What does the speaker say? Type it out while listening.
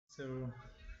So,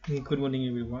 good morning,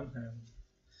 everyone.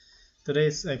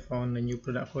 Today I found a new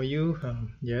product for you.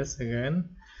 Yes,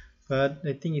 again, but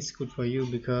I think it's good for you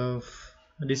because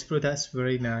this product is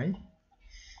very nice.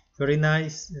 Very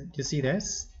nice. You see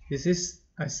this? This is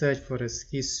I search for the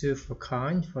ski shoe for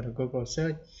kind for the Google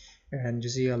search, and you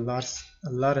see a lot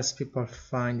of people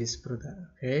find this product.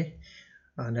 Okay,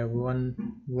 and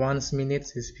once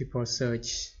minute is people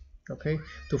search. Okay,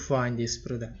 to find this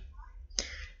product.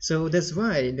 So that's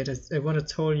why I want to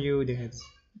tell you that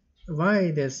why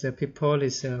does people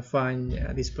is find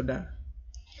this product.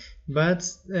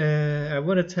 But I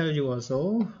want to tell you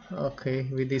also, okay,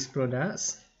 with these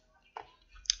products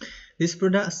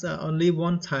are only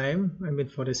one time. I mean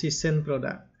for the season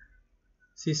product.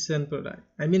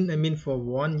 I mean for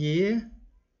 1 year.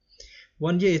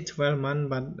 1 year is 12 months,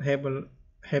 but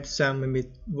have some maybe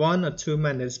 1 or 2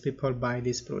 months people buy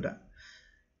this product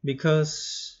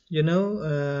because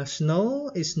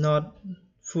snow is not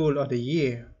full of the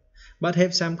year. But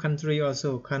have some country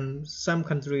also some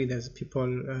country that people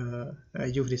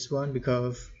use this one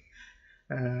because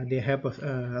they have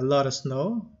a lot of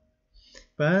snow.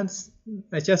 But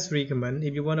I just recommend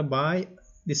if you want to buy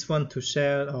this one to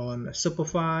sell on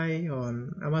Shopify,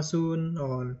 on Amazon,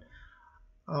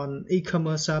 on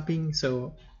e-commerce shopping.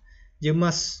 So you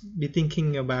must be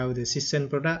thinking about the season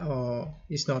product or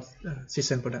it's not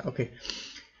season product. Okay.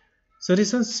 So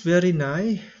this one's very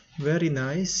nice.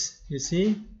 You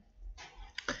see.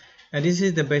 And this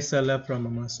is the best seller from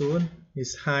Amazon.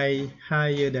 It's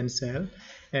higher than sale.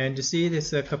 And you see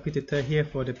there's a competitor here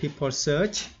for the people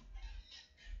search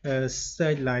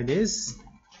like this.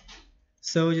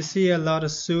 So you see a lot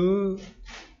of shoes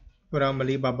from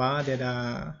Alibaba that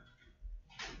are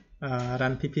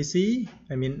run PPC.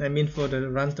 I mean for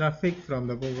the run traffic from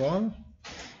the Google.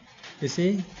 You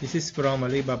see this is from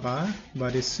Alibaba,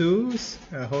 but the shoes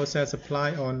wholesale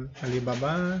supply on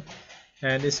Alibaba.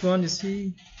 And this one you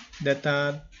see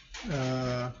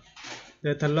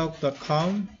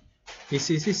datalog.com. This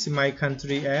is my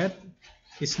country ad.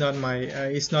 It's not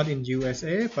it's not in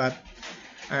USA, but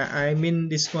I mean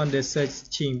this one they're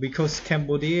searching because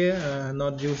Cambodia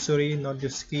not usually not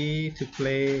use ski to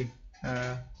play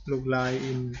look like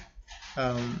in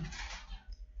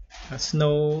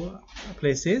snow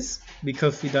places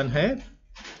because we don't have.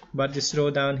 But just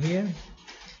scroll down here,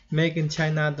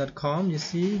 makeinchina.com. You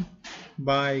see.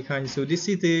 By kind. So this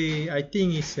is the I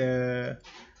think this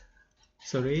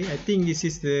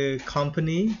is the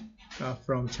company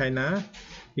from China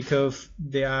because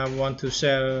they want to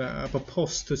sell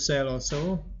propose to sell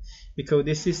also because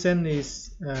this season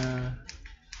is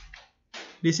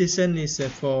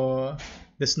for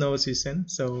the snow season.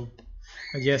 So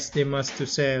yes, they must to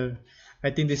sell. I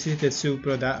think this is the shoe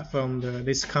product from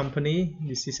this company.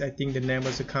 This is I think the name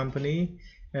of the company.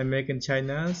 American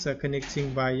China, so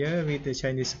connecting buyer with the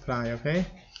Chinese supply. Okay,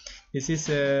 this is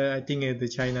I think the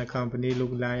China company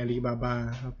look like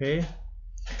Alibaba. Okay,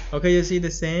 you see the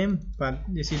same, but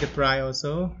you see the price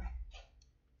also.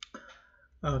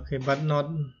 Okay, but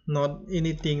not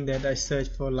anything that I search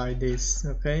for like this.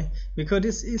 Okay, because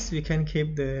this is we can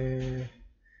keep the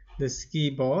ski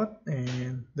board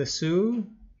and the shoe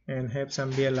and have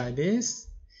some beer like this.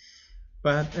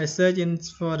 But I search in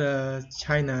for the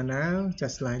China now,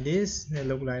 just like this. They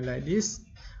look like this,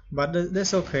 but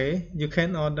that's okay. You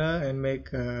can order and make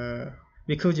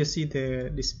because you see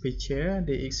this picture.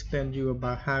 They explain you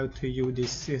about how to use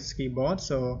this ski board.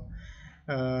 So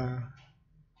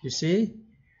you see,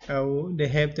 they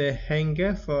have the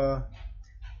hanger for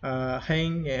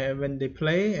hang when they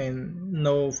play, and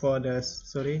no for the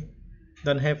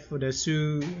don't have for the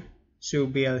shoe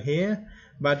bill here.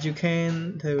 But you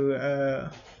can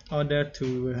to order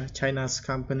to China's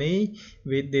company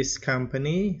with this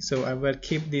company. So I will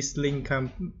keep this link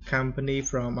company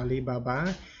from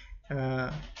Alibaba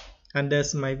under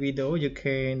my video. You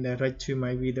can write to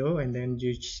my video and then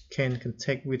you can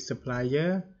contact with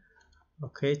supplier.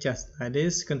 Okay, just like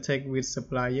this, contact with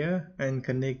supplier and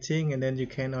connecting, and then you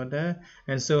can order.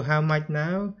 And so how much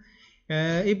now?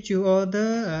 If you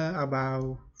order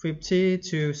about 50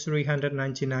 to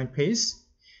 399 piece,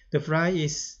 the price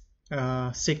is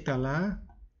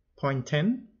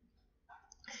 $6.10.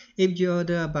 If you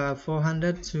order about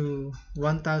 400 to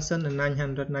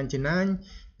 1,999,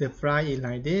 the price is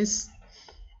like this.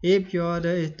 If you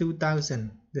order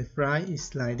 2,000, the price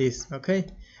is like this. Okay,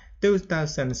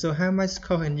 2,000. So how much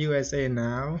cost in USA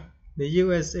now? The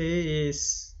USA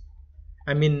is,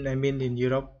 I mean in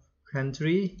Europe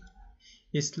country,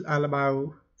 it's all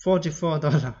about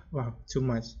 $44. Wow, too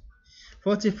much.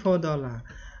 $44.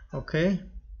 Okay,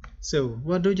 so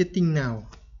what do you think now?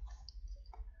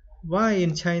 Why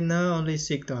in China only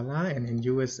 $6 and in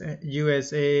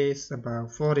USA is about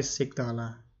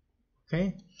 $46?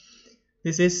 Okay,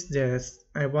 this is just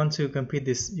I want to compete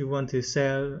this. You want to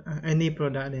sell any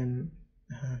product and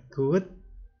good.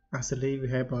 Actually, we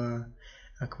have a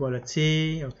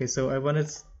quality. Okay, so I want to.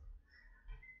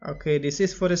 Okay, this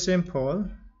is for the sample.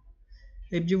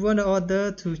 If you want to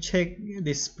order to check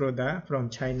this product from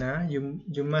China,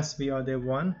 you must be order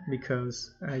one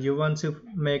because you want to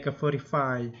make a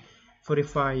verify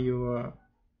your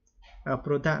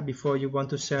product before you want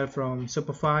to sell from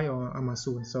Shopify or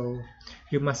Amazon. So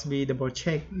you must be double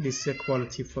check this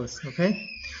quality first. Okay,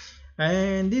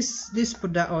 and this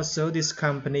product also, this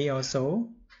company also,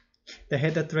 they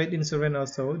had a trade insurance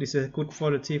also. This is good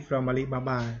quality from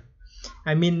Alibaba.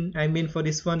 I mean for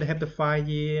this one they have the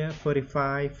 5-year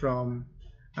verify from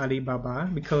Alibaba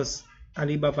because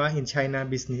Alibaba in China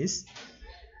business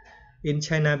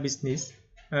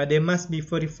they must be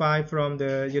verified from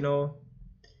the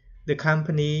the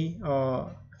company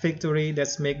or factory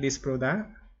that's make this product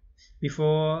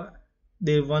before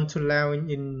they want to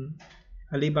launch in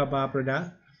Alibaba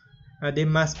product. They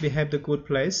must be have the good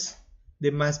place. They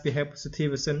must be have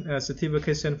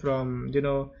certification from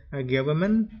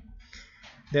government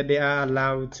that they are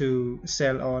allowed to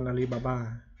sell on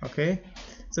Alibaba. Okay,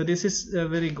 so this is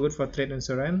very good for trade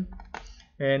insurance,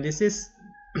 and this is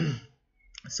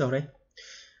sorry,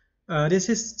 this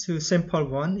is to sample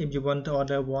one. If you want to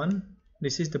order one,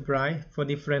 this is the price for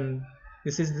different.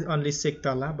 This is only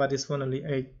 $6, but this one only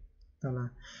 $8.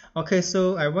 Okay,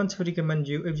 so I want to recommend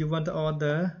you if you want to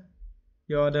order,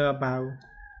 you order about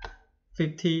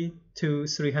 50 to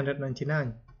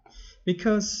 399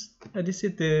 because this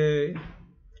is the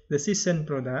season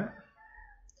products,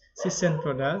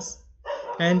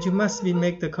 and you must be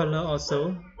make the color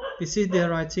also. This is they're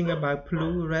writing about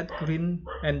blue, red, green,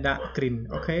 and dark green.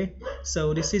 Okay,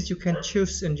 so this is you can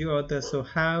choose and you order. So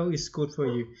how is good for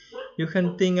you? You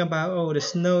can think about, oh, the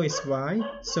snow is white,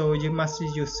 so you must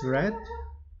use red,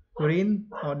 green,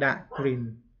 or dark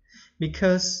green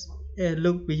because it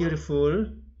look beautiful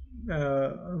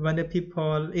when the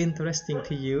people interesting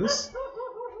to use.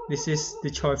 This is the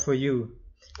choice for you.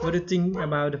 What do you think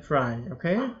about the price?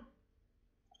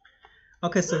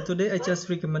 Okay, so today I just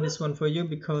recommend this one for you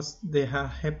because they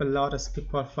have a lot of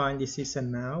people find this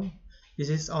season now. This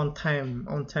is on time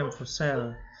for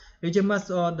sale. If you must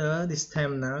order this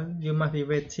time now, you must be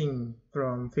waiting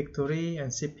from factory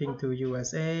and shipping to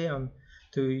USA on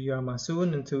to your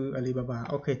Amazon and to Alibaba.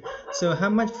 Okay, so how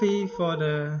much fee for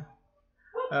the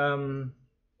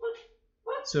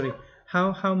sorry,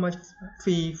 how much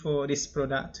fee for this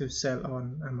product to sell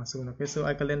on Amazon? Okay, so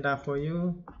I calendar for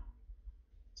you.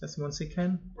 Just 1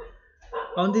 second.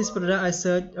 On this product I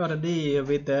searched already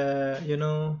with the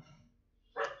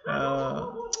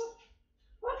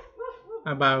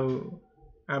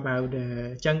about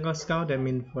the jungle scout. That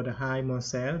means for the high more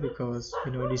sale because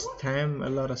this time a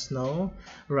lot of snow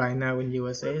right now in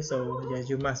USA. So yeah,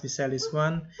 you must be sell this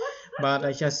one. But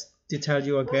I just to tell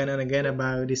you again and again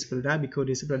about this product because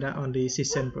this product only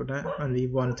season product, only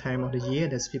one time of the year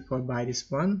that people buy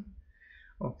this one.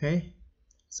 Okay,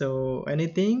 so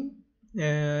anything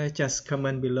just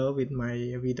comment below with my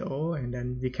video and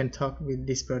then we can talk with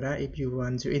this product. If you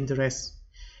want to interest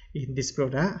in this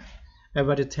product, I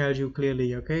want to tell you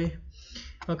clearly.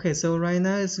 Okay, so right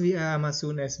now we are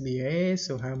Amazon SBA.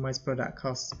 So how much product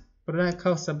cost? Product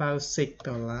costs about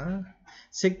 $6.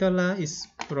 $6 is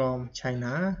from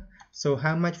China. So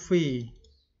how much fee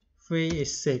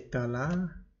is $6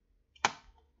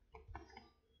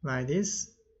 like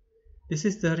this. This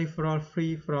is the referral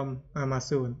fee from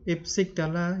Amazon. If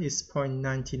 $6 is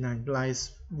 0.99, like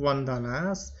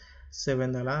 $1,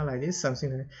 $7 like this, something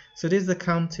like that. So this is the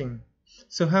counting.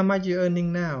 So how much you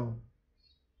earning now?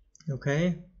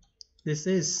 Okay, this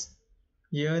is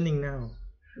you earning now.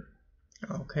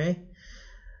 Okay,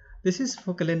 this is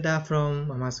for calendar from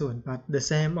Amazon, but the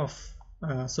same of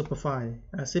Shopify.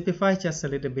 Shopify just a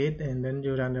little bit, and then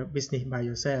you run the business by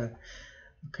yourself.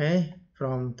 Okay,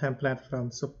 from template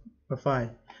from Shopify.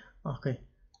 Okay,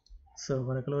 so I'm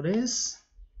gonna close this.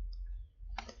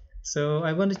 So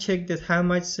I want to check that how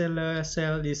much seller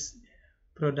sell these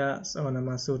products on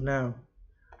Amazon now,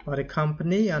 or the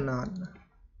company or not.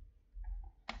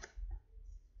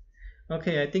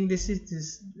 Okay, I think this is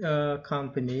this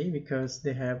company because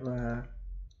they have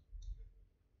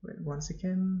wait 1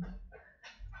 second.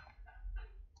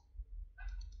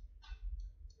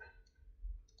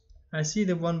 I see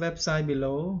the one website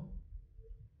below.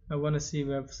 I want to see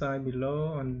website below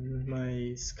on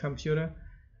my computer.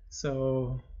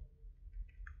 So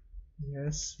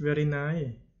yes, very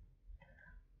nice.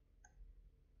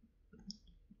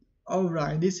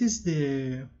 Alright, this is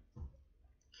the,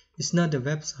 it's not the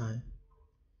website.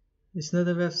 It's not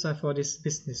the website for this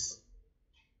business.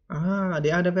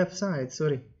 The other website,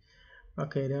 sorry.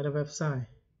 Okay, the other website.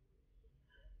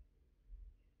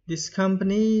 This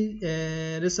company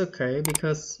is okay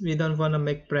because we don't want to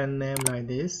make brand name like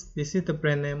this. This is the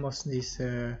brand name of this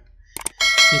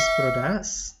these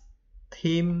products.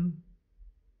 Team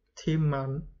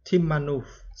Magnus.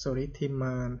 Sorry, Team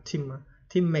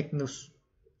Magnus.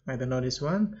 I don't know this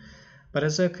one, but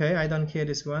it's okay. I don't care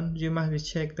this one. You must be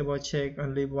check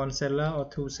only one seller or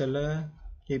two seller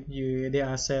if they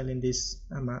are selling this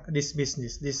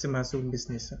business, this Amazon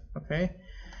business. Okay,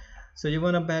 so you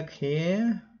wanna back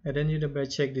here and then you double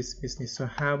check this business. So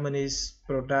how many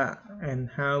product and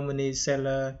how many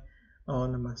seller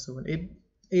on Amazon?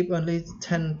 If only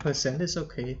 10% is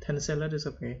okay, 10 seller is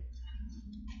okay.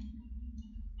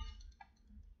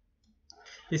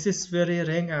 This is very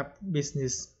rank up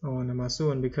business on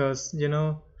Amazon because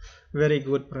very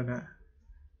good product.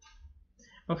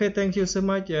 Okay, thank you so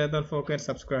much. Don't forget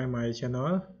subscribe my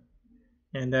channel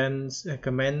and then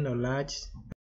comment or like.